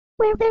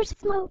where there's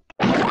smoke.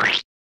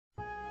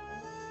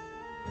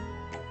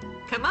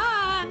 Come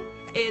on,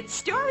 it's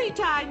story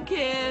time,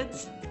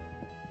 kids.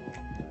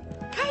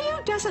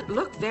 Caillou doesn't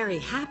look very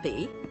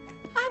happy.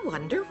 I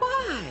wonder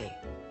why.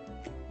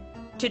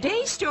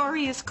 Today's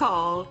story is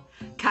called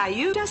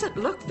Caillou Doesn't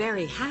Look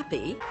Very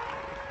Happy.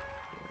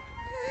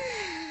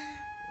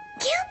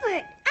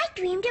 Gilbert, I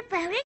dreamed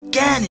about it.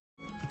 Again!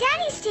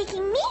 Daddy's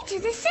taking me to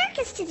the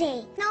circus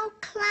today. No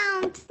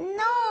clowns,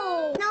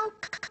 no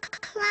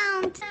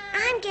clowns.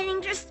 I'm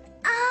getting dressed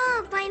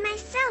all by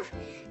myself.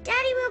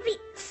 Daddy will be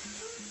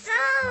so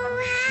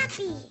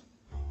happy.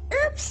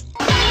 Oops.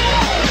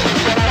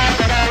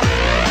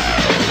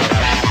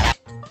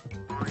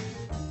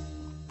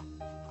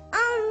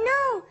 Oh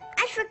no,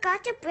 I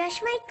forgot to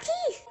brush my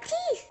teeth.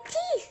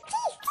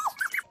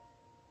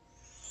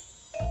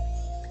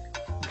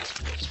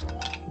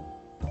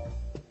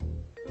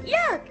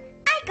 Look,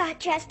 I got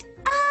dressed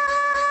all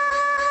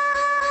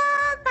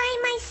by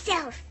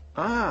myself.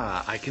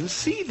 Ah, I can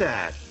see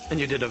that. And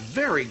you did a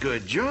very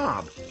good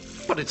job.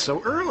 But it's so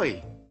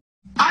early.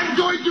 I'm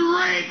going to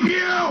rape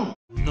you!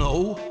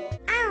 No.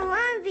 I don't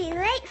want to be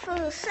late for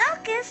the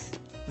circus.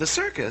 The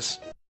circus?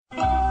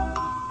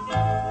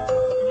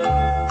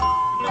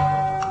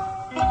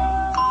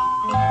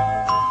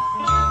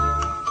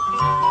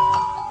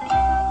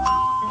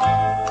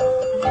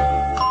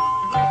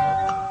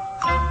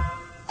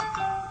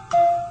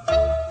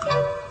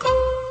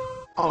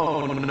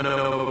 Oh,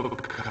 no,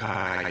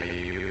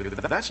 Caillou.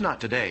 That's not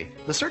today.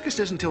 The circus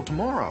isn't till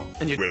tomorrow.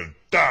 And you will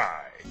die.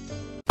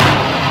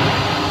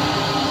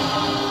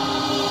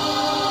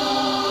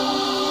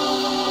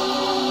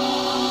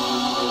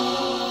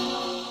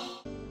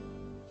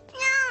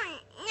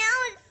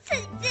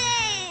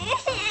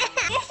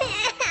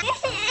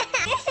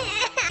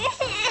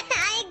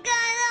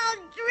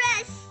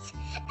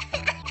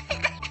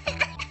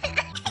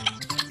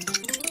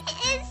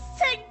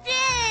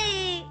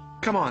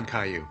 Come on,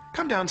 Caillou.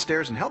 Come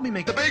downstairs and help me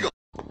make the bagel.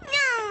 No,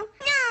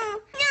 I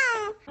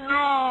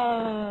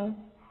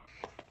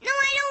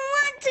don't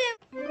want to.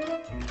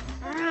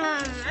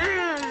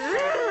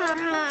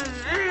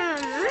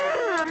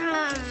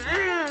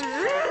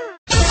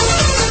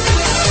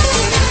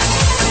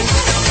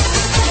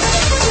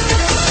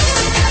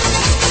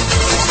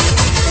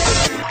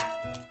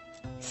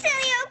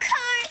 Silly old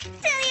car.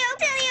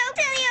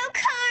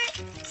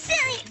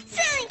 Silly.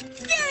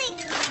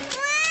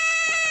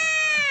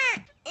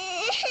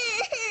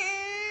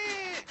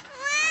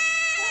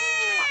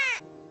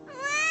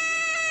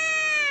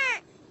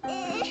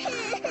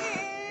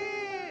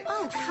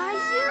 Oh,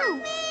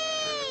 Caillou!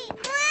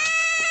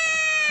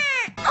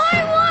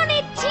 I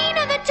wanted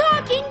Tina the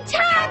talking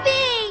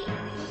tabby!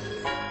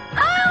 I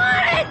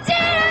wanted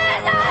Tina the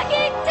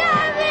talking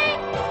tabby!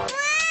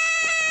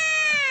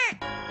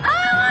 I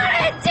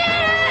wanted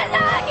Tina the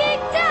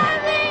talking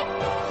tabby!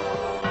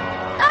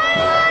 I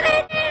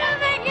wanted Tina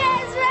for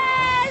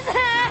Christmas! I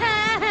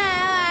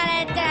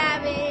wanted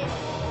tabby!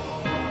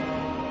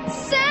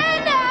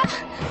 Santa,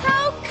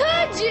 how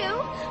could you?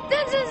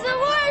 This is the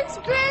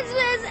worst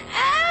Christmas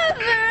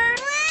ever!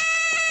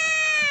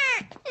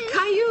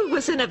 Caillou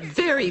was in a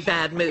very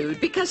bad mood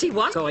because he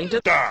was going to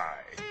Die!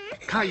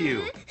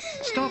 Caillou,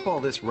 stop all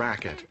this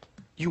racket.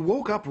 You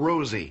woke up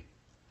Rosie.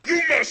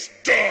 You must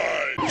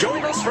die!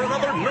 Join us for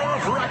another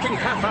nerve-wracking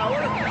half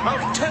hour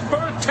of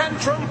Temper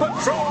Tantrum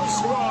Patrol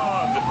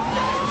Squad!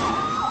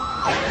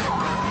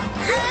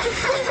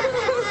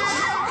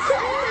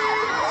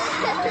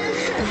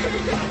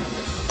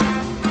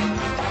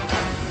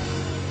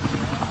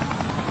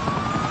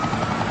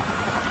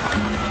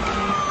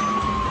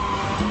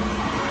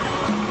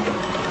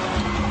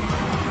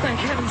 Thank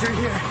heavens you're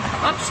here.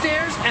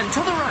 Upstairs and to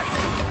the right.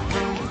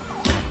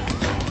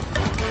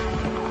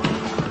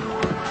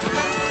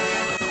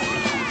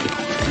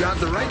 You have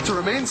the right to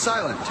remain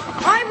silent.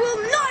 I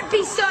will not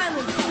be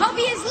silent! I'll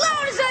be as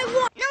loud as I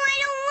want! No,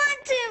 I don't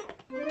want to!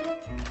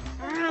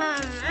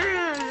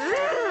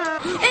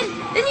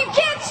 And you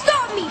can't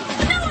stop me!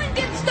 No one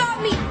can stop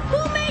me!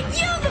 Who made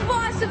you the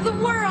boss of the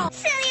world?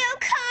 Silly old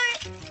car!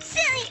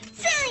 Silly!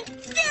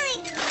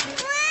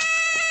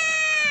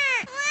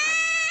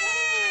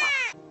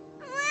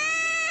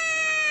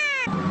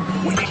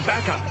 We need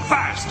backup,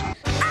 fast!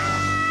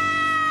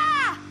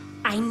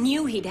 I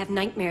knew he'd have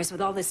nightmares with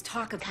all this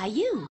talk of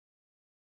Caillou.